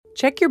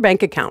check your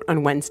bank account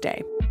on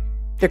Wednesday.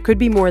 There could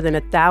be more than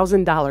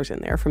 $1,000 in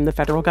there from the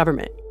federal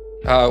government.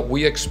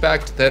 We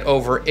expect that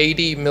over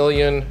 80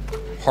 million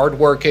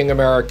hardworking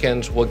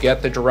Americans will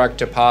get the direct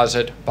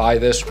deposit by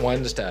this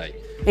Wednesday.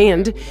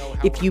 And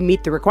if you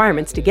meet the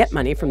requirements to get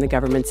money from the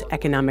government's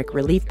economic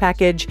relief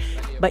package,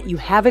 but you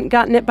haven't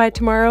gotten it by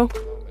tomorrow,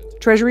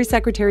 Treasury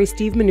Secretary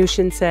Steve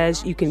Mnuchin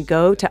says you can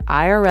go to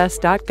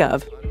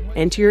irs.gov,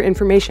 enter your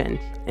information,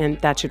 and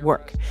that should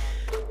work.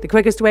 The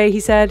quickest way,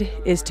 he said,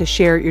 is to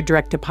share your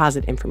direct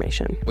deposit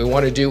information. We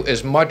want to do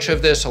as much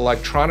of this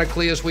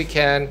electronically as we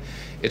can.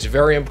 It's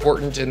very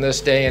important in this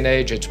day and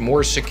age. It's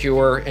more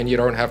secure, and you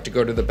don't have to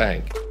go to the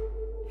bank.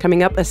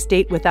 Coming up, a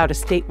state without a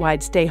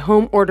statewide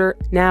stay-home order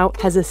now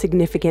has a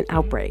significant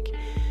outbreak.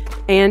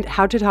 And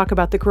how to talk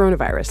about the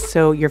coronavirus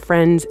so your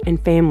friends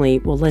and family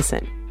will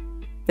listen.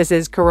 This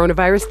is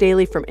Coronavirus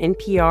Daily from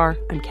NPR.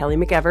 I'm Kelly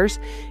McEvers.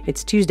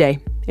 It's Tuesday,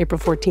 April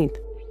 14th.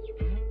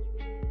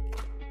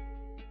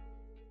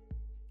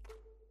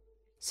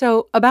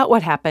 So, about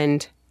what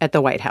happened at the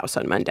White House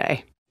on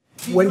Monday.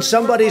 When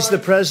somebody's the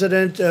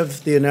president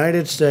of the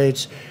United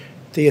States,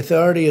 the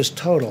authority is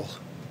total.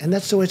 And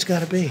that's the way it's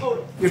got to be.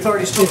 Your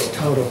authority is total. It's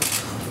total.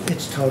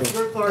 It's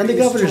total. And the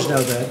governors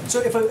know that. So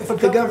if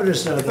the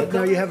governors know that.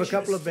 Now you have a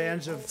couple of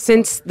bands of...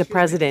 Since the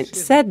president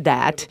said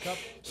that,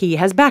 he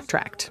has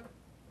backtracked.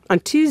 On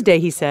Tuesday,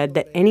 he said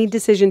that any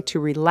decision to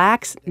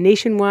relax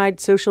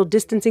nationwide social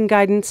distancing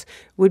guidance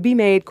would be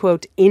made,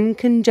 quote, in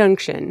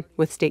conjunction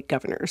with state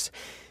governors,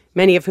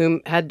 many of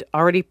whom had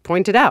already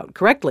pointed out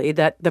correctly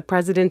that the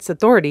president's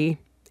authority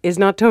is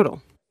not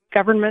total.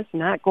 Government's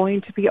not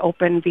going to be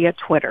open via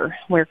Twitter.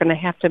 We're going to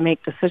have to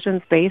make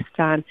decisions based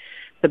on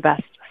the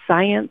best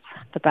science,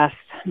 the best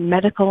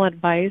medical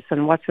advice,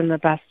 and what's in the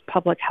best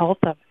public health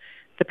of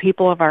the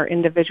people of our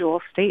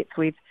individual states.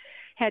 We've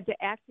had to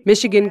act.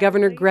 Michigan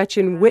Governor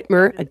Gretchen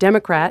Whitmer, a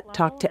Democrat,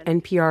 talked to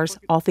NPR's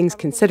All Things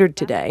Considered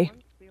today.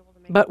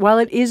 But while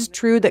it is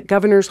true that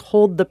governors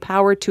hold the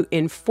power to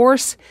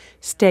enforce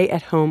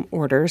stay-at-home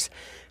orders,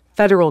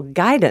 federal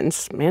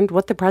guidance and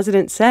what the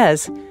president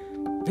says,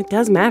 it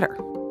does matter.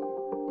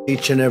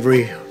 Each and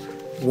every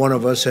one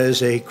of us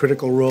has a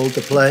critical role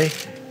to play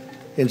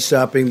in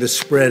stopping the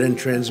spread and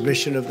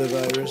transmission of the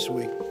virus.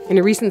 In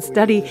a recent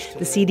study,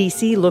 the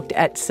CDC looked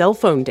at cell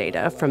phone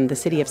data from the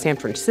city of San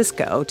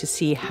Francisco to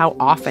see how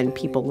often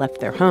people left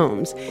their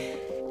homes.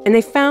 And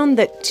they found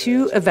that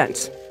two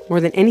events, more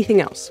than anything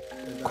else,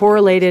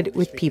 correlated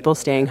with people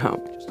staying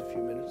home: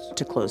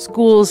 to close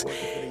schools,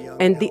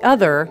 and the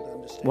other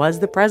was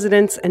the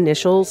president's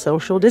initial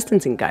social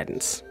distancing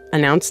guidance,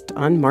 announced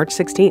on March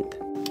 16th.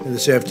 And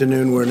this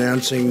afternoon, we're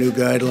announcing new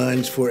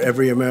guidelines for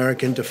every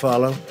American to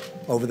follow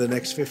over the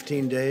next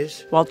 15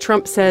 days. While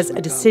Trump says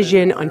a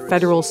decision on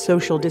federal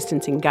social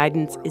distancing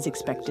guidance is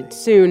expected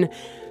soon,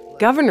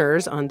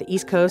 governors on the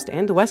East Coast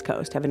and the West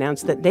Coast have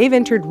announced that they've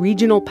entered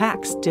regional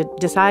pacts to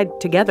decide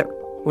together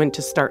when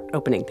to start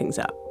opening things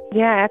up.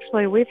 Yeah,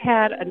 actually, we've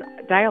had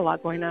a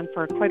dialogue going on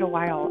for quite a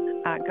while.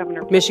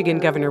 Michigan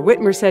Governor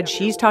Whitmer said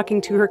she's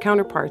talking to her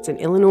counterparts in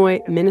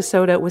Illinois,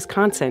 Minnesota,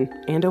 Wisconsin,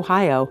 and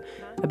Ohio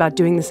about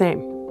doing the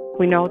same.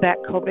 We know that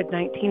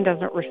COVID-19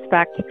 doesn't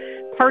respect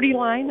party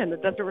line and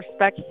it doesn't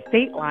respect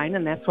state line,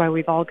 and that's why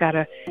we've all got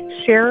to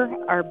share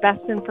our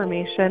best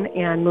information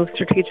and move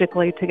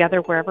strategically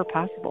together wherever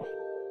possible.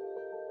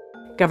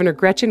 Governor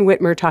Gretchen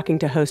Whitmer talking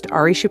to host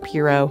Ari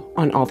Shapiro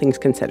on All Things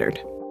Considered.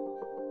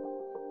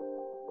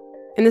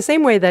 In the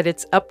same way that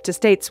it's up to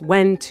states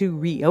when to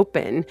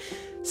reopen,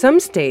 some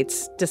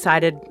states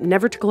decided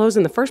never to close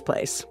in the first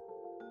place.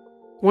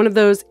 One of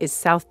those is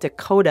South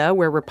Dakota,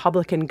 where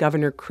Republican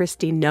Governor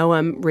Kristi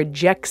Noem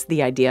rejects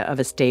the idea of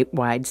a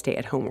statewide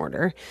stay-at-home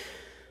order.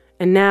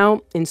 And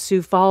now, in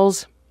Sioux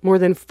Falls, more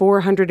than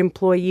 400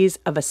 employees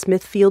of a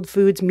Smithfield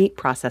Foods meat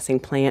processing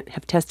plant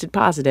have tested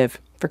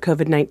positive for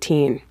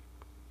COVID-19.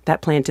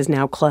 That plant is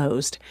now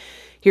closed.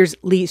 Here's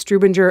Lee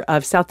Strubinger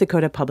of South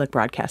Dakota Public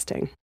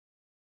Broadcasting.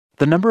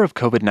 The number of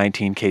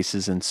COVID-19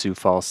 cases in Sioux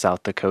Falls,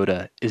 South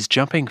Dakota, is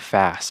jumping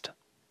fast.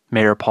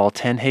 Mayor Paul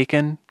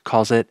Tenhaken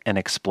calls it an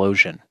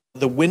explosion.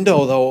 The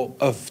window, though,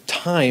 of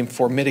time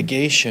for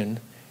mitigation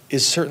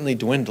is certainly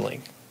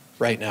dwindling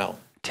right now.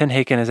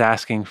 Tenhaken is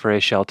asking for a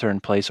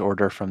shelter-in-place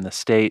order from the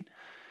state.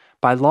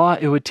 By law,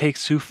 it would take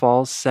Sioux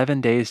Falls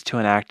 7 days to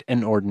enact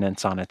an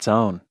ordinance on its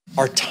own.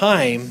 Our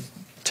time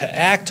to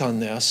act on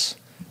this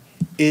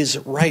is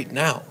right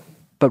now.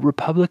 But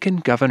Republican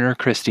Governor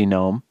Kristi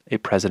Noem, a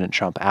President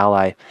Trump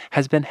ally,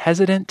 has been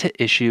hesitant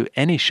to issue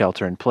any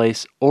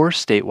shelter-in-place or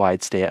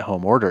statewide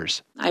stay-at-home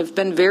orders. I've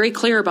been very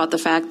clear about the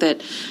fact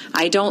that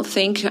I don't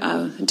think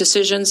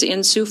decisions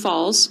in Sioux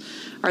Falls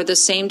are the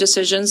same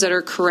decisions that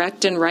are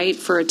correct and right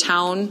for a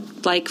town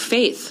like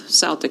Faith,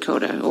 South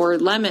Dakota, or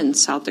Lemon,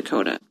 South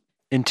Dakota.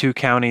 In 2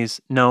 counties,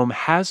 Noem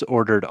has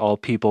ordered all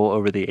people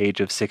over the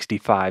age of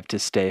 65 to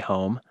stay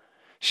home.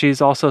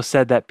 She's also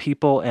said that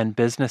people and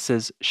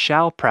businesses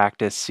shall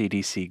practice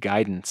CDC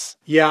guidance.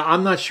 Yeah,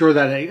 I'm not sure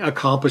that it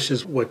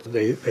accomplishes what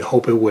they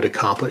hope it would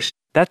accomplish.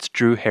 That's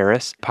Drew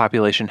Harris,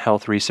 population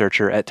health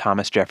researcher at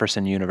Thomas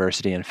Jefferson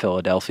University in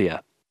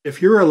Philadelphia. If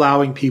you're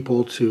allowing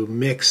people to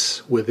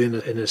mix within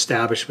an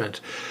establishment,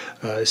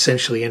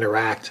 essentially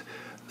interact,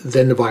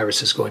 then the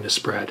virus is going to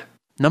spread.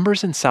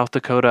 Numbers in South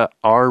Dakota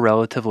are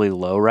relatively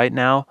low right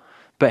now,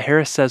 but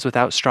Harris says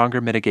without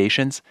stronger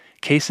mitigations,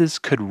 cases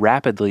could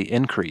rapidly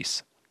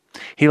increase.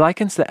 He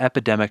likens the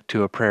epidemic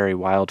to a prairie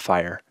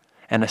wildfire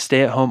and a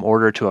stay-at-home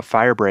order to a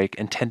firebreak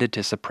intended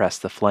to suppress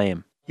the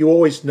flame. You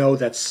always know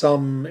that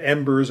some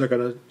embers are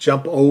going to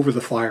jump over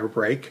the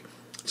firebreak,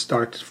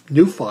 start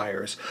new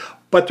fires,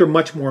 but they're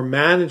much more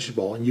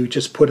manageable, and you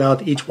just put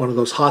out each one of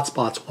those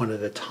hotspots one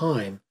at a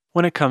time.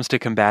 When it comes to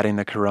combating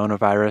the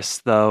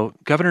coronavirus, though,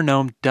 Governor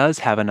Noem does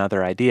have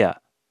another idea.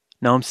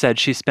 Noem said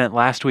she spent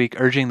last week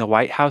urging the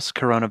White House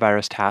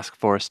Coronavirus Task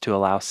Force to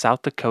allow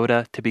South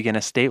Dakota to begin a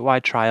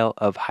statewide trial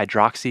of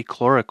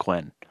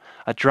hydroxychloroquine,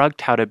 a drug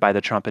touted by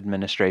the Trump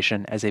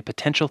administration as a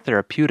potential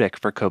therapeutic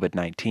for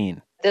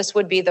COVID-19. This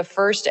would be the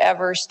first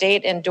ever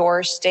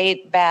state-endorsed,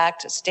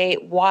 state-backed,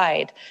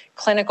 statewide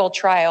clinical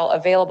trial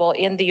available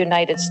in the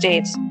United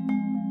States.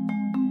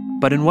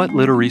 But in what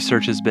little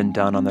research has been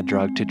done on the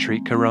drug to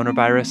treat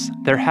coronavirus,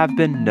 there have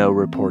been no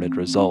reported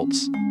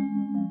results.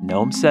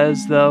 Noem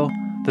says, though,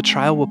 the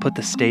trial will put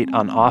the state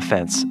on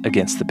offense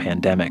against the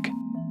pandemic.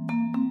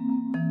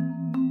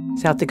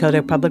 South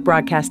Dakota Public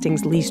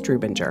Broadcasting's Lee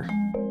Strubinger.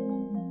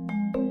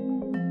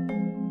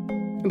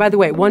 And by the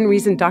way, one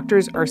reason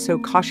doctors are so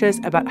cautious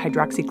about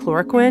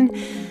hydroxychloroquine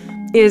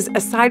is,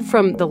 aside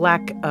from the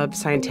lack of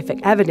scientific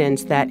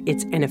evidence that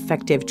it's an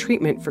effective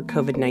treatment for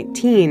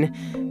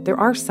COVID-19, there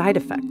are side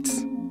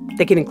effects.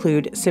 They can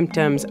include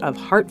symptoms of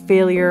heart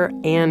failure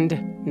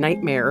and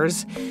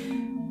nightmares.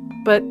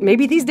 But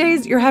maybe these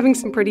days you're having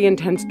some pretty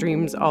intense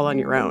dreams all on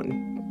your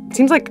own. It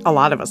seems like a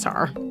lot of us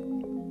are.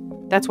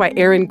 That's why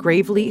Erin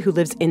Gravely, who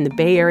lives in the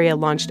Bay Area,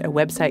 launched a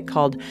website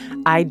called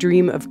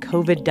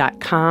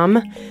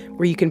idreamofcovid.com,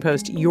 where you can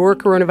post your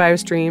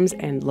coronavirus dreams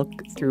and look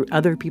through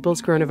other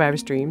people's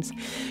coronavirus dreams.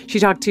 She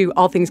talked to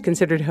All Things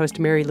Considered host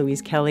Mary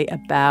Louise Kelly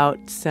about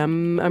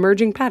some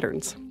emerging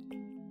patterns.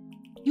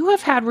 You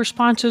have had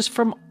responses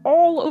from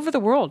all over the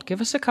world.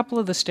 Give us a couple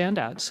of the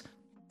standouts.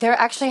 There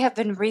actually have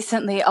been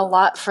recently a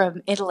lot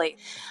from Italy.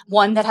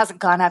 One that hasn't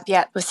gone up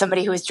yet was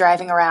somebody who was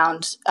driving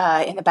around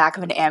in the back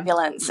of an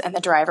ambulance, and the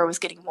driver was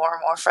getting more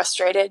and more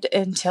frustrated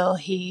until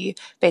he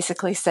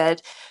basically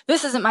said,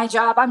 "This isn't my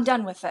job. I'm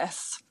done with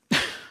this."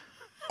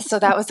 So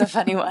that was a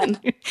funny one.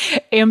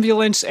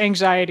 Ambulance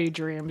anxiety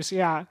dreams,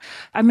 yeah.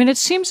 I mean, it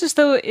seems as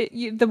though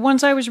the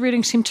ones I was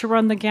reading seem to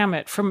run the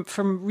gamut from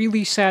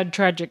really sad,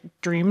 tragic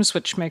dreams,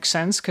 which makes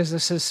sense because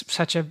this is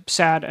such a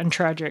sad and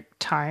tragic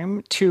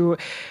time, to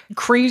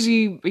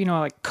crazy,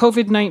 like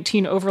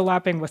COVID-19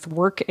 overlapping with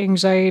work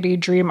anxiety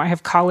dream. I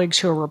have colleagues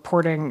who are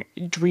reporting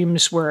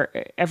dreams where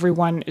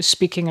everyone is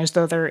speaking as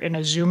though they're in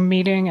a Zoom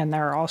meeting and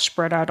they're all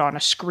spread out on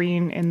a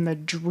screen in the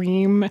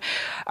dream.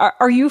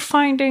 Are you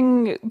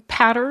finding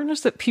patterns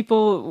that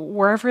people,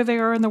 wherever they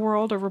are in the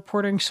world, are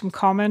reporting some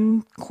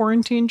common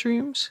quarantine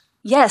dreams?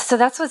 Yes, so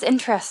that's what's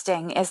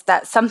interesting, is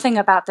that something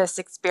about this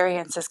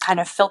experience is kind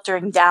of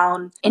filtering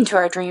down into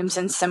our dreams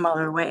in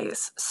similar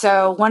ways.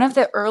 So one of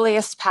the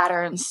earliest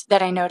patterns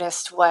that I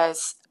noticed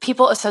was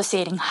people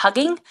associating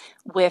hugging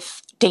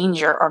with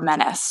danger or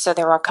menace. So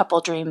there were a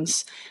couple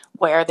dreams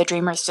where the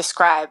dreamers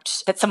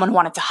described that someone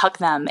wanted to hug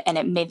them and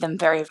it made them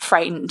very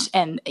frightened,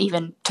 and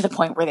even to the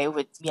point where they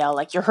would yell,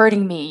 like, "You're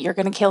hurting me, you're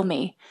going to kill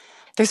me."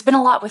 There's been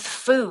a lot with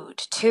food,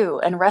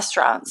 too, and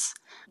restaurants,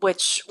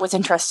 which was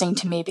interesting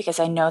to me because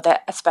I know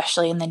that,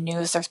 especially in the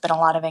news, there's been a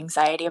lot of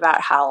anxiety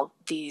about how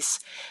these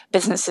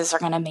businesses are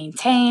going to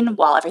maintain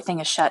while everything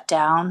is shut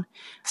down.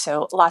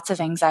 So lots of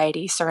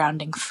anxiety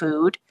surrounding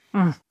food.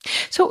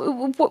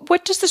 So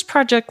what does this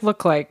project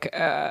look like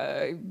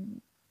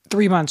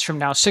 3 months from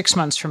now, 6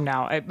 months from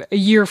now, a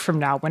year from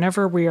now,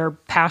 whenever we are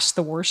past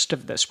the worst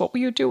of this? What will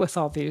you do with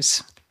all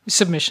these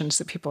submissions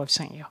that people have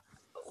sent you?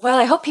 Well,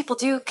 I hope people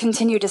do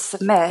continue to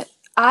submit.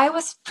 I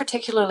was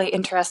particularly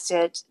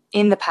interested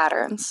in the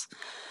patterns.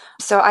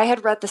 So I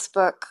had read this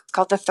book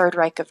called The Third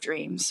Reich of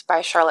Dreams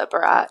by Charlotte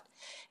Barat,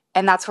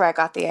 and that's where I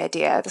got the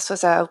idea. This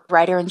was a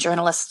writer and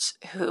journalist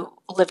who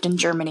lived in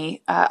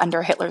Germany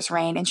under Hitler's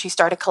reign, and she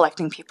started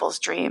collecting people's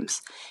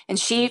dreams. And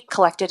she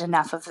collected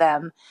enough of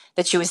them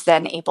that she was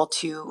then able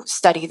to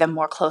study them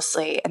more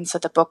closely. And so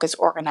the book is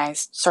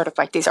organized sort of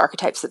like these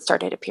archetypes that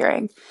started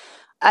appearing.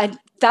 And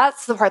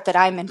that's the part that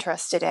I'm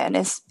interested in,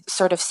 is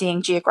sort of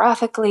seeing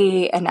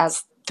geographically, and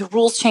as the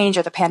rules change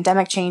or the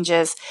pandemic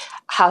changes,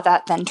 how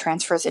that then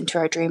transfers into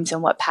our dreams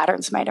and what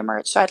patterns might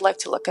emerge. So I'd like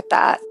to look at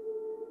that.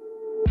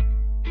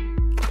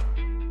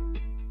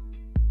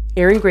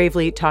 Erin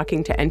Gravely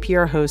talking to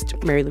NPR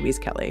host Mary Louise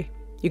Kelly.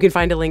 You can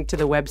find a link to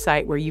the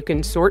website where you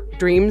can sort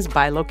dreams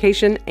by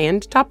location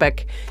and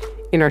topic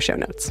in our show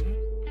notes.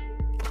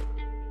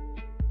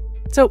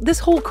 So this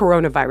whole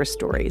coronavirus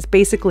story is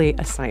basically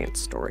a science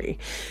story,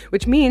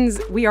 which means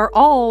we are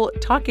all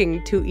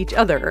talking to each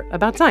other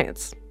about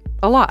science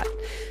a lot.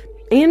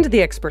 And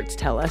the experts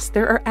tell us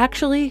there are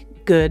actually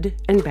good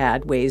and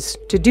bad ways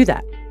to do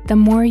that. The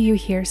more you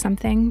hear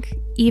something,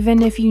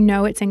 even if you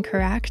know it's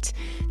incorrect,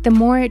 the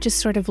more it just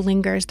sort of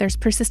lingers. There's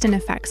persistent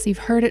effects. You've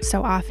heard it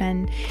so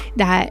often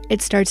that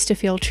it starts to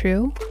feel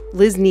true.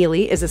 Liz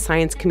Neely is a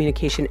science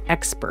communication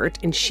expert,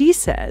 and she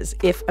says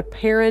if a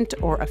parent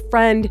or a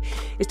friend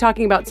is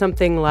talking about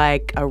something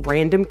like a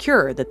random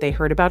cure that they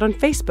heard about on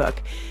Facebook,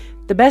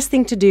 the best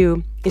thing to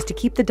do is to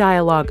keep the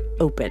dialogue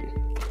open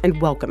and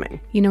welcoming.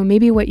 You know,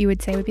 maybe what you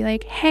would say would be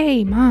like,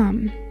 hey,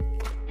 Mom,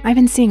 I've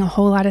been seeing a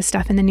whole lot of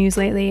stuff in the news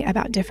lately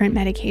about different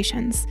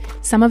medications.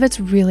 Some of it's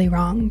really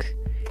wrong.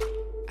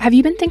 Have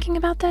you been thinking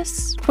about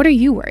this? What are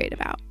you worried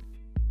about?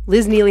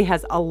 Liz Neely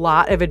has a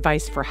lot of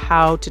advice for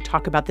how to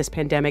talk about this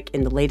pandemic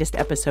in the latest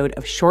episode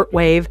of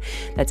Shortwave.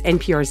 That's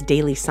NPR's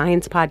daily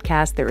science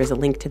podcast. There is a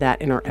link to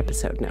that in our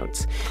episode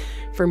notes.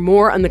 For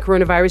more on the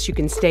coronavirus, you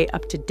can stay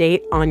up to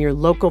date on your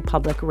local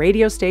public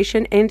radio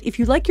station. And if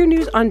you like your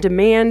news on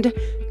demand,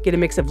 get a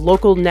mix of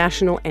local,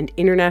 national, and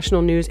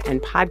international news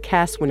and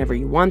podcasts whenever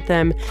you want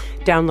them.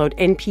 Download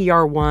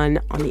NPR One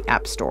on the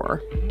App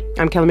Store.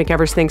 I'm Kelly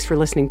McEvers. Thanks for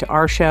listening to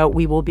our show.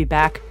 We will be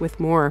back with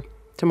more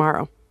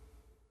tomorrow.